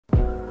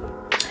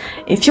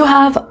If you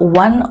have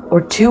 1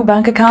 or 2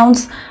 bank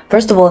accounts,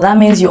 first of all, that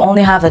means you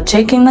only have a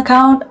checking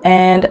account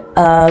and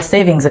a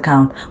savings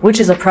account, which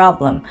is a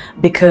problem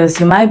because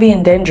you might be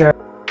in danger.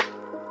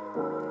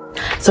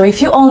 So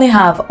if you only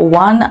have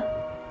 1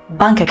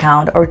 bank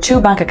account or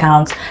 2 bank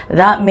accounts,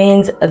 that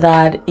means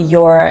that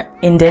you're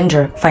in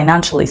danger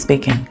financially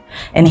speaking.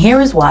 And here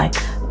is why.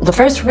 The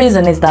first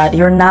reason is that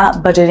you're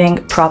not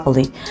budgeting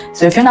properly.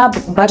 So if you're not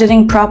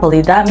budgeting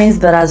properly, that means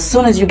that as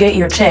soon as you get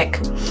your check,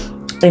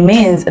 it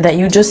means that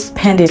you just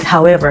spend it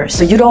however.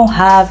 So you don't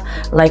have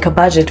like a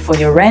budget for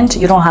your rent,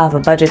 you don't have a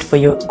budget for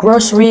your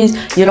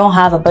groceries, you don't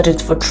have a budget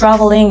for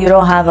traveling, you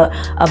don't have a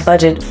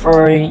budget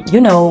for,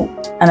 you know,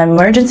 an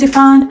emergency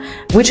fund,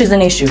 which is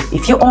an issue.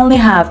 If you only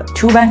have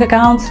 2 bank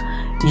accounts,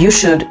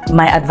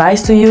 my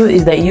advice to you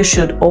is that you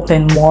should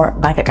open more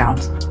bank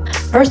accounts.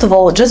 First of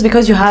all, just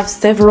because you have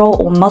several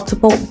or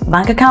multiple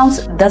bank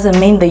accounts doesn't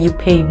mean that you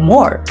pay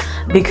more,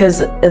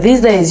 because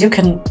these days you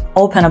can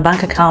open a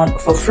bank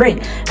account for free.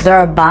 There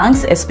are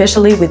banks,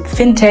 especially with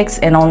fintechs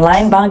and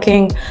online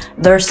banking,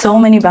 there are so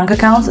many bank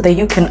accounts that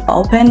you can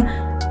open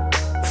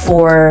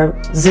for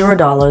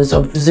 $0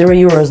 or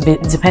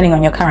 €0 depending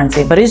on your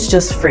currency, but it's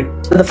just free.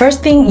 So the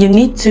first thing you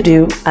need to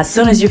do as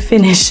soon as you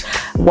finish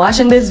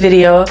watching this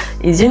video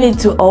is you need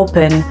to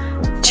open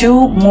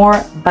 2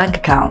 more bank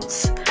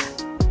accounts.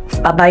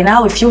 By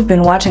now, if you've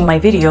been watching my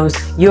videos,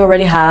 you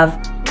already have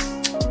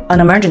an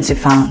emergency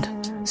fund.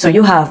 So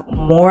you have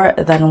more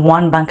than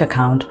 1 bank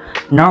account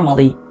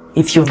normally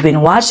if you've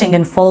been watching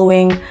and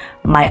following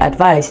my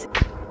advice.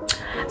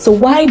 So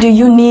why do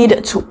you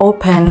need to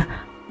open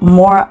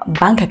more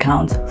bank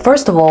accounts?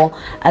 First of all,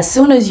 as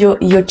soon as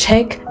your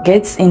check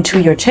gets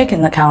into your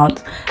checking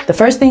account, the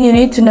first thing you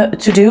need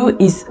to do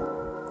is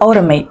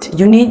automate.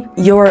 You need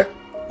your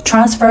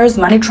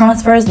money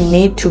transfers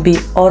need to be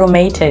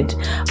automated.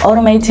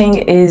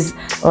 Automating is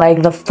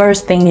like the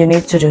first thing you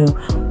need to do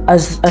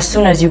as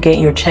soon as you get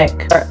your check.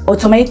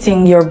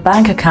 Automating your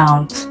bank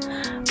account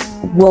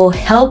will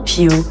help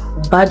you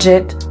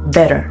budget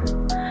better.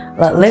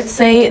 Let's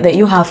say that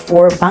you have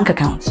 4 bank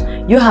accounts.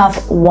 You have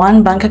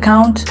 1 bank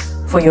account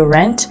for your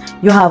rent,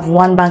 you have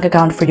 1 bank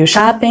account for your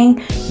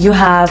shopping, you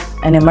have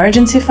an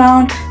emergency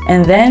fund,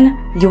 and then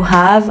you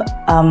have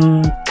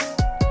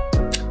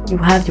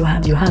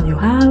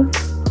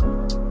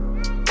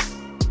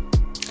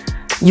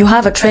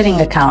a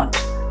trading account,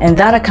 and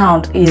that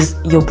account is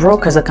your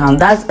broker's account.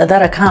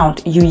 That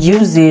account, you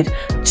use it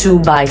to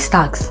buy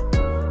stocks.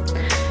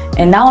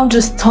 And now I'm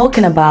just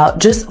talking about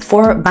just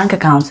 4 bank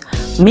accounts.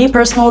 Me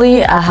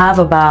personally, I have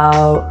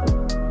about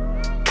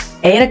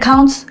 8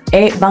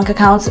 bank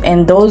accounts,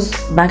 and those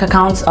bank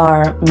accounts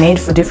are made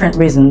for different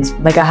reasons.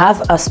 Like I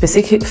have a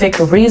specific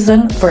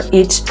reason for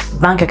each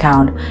bank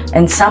account,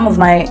 and some of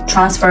my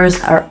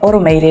transfers are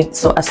automated.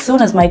 So as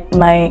soon as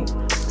my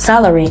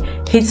salary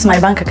hits my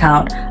bank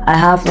account, I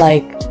have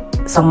like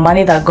some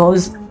money that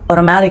goes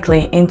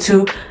automatically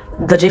into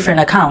the different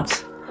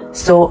accounts.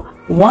 So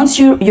once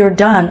you're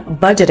done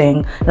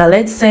budgeting, now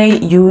let's say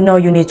you know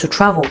you need to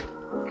travel,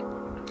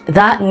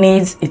 that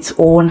needs its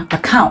own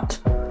account.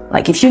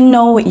 Like if you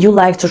know you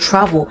like to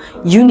travel,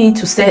 you need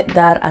to set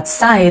that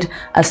aside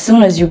as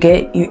soon as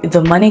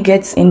the money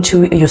gets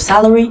into your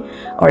salary,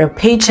 or your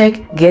paycheck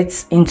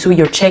gets into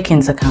your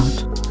check-ins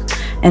account.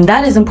 And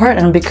that is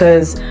important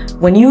because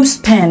when you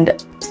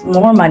spend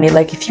more money,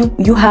 like if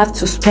you have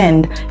to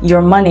spend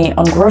your money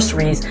on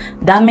groceries,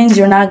 that means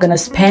you're not gonna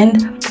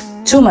spend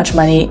too much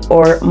money,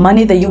 or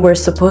money that you were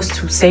supposed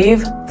to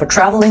save for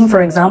traveling,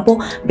 for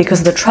example,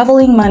 because the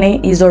traveling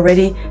money is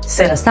already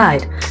set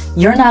aside.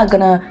 You're not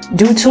gonna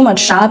do too much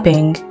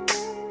shopping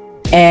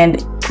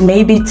and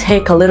maybe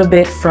take a little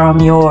bit from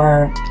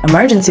your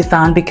emergency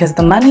fund, because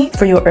the money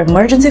for your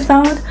emergency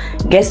fund,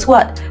 guess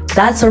what?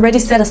 That's already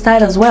set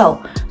aside as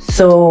well.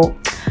 So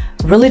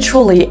really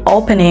truly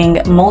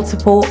opening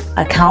multiple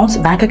accounts,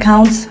 bank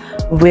accounts,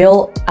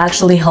 will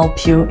actually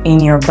help you in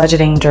your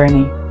budgeting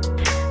journey.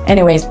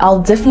 Anyways,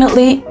 I'll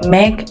definitely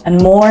make a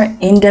more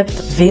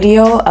in-depth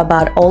video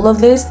about all of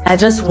this. I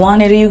just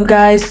wanted you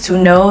guys to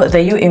know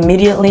that you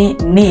immediately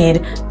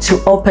need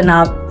to open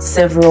up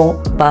several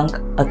bank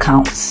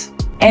accounts.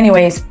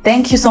 Anyways,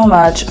 thank you so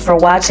much for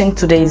watching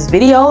today's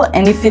video,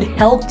 and if it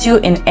helped you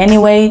in any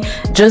way,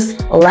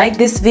 just like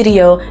this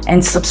video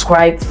and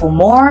subscribe for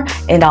more,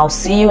 and I'll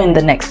see you in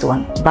the next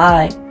one.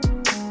 Bye.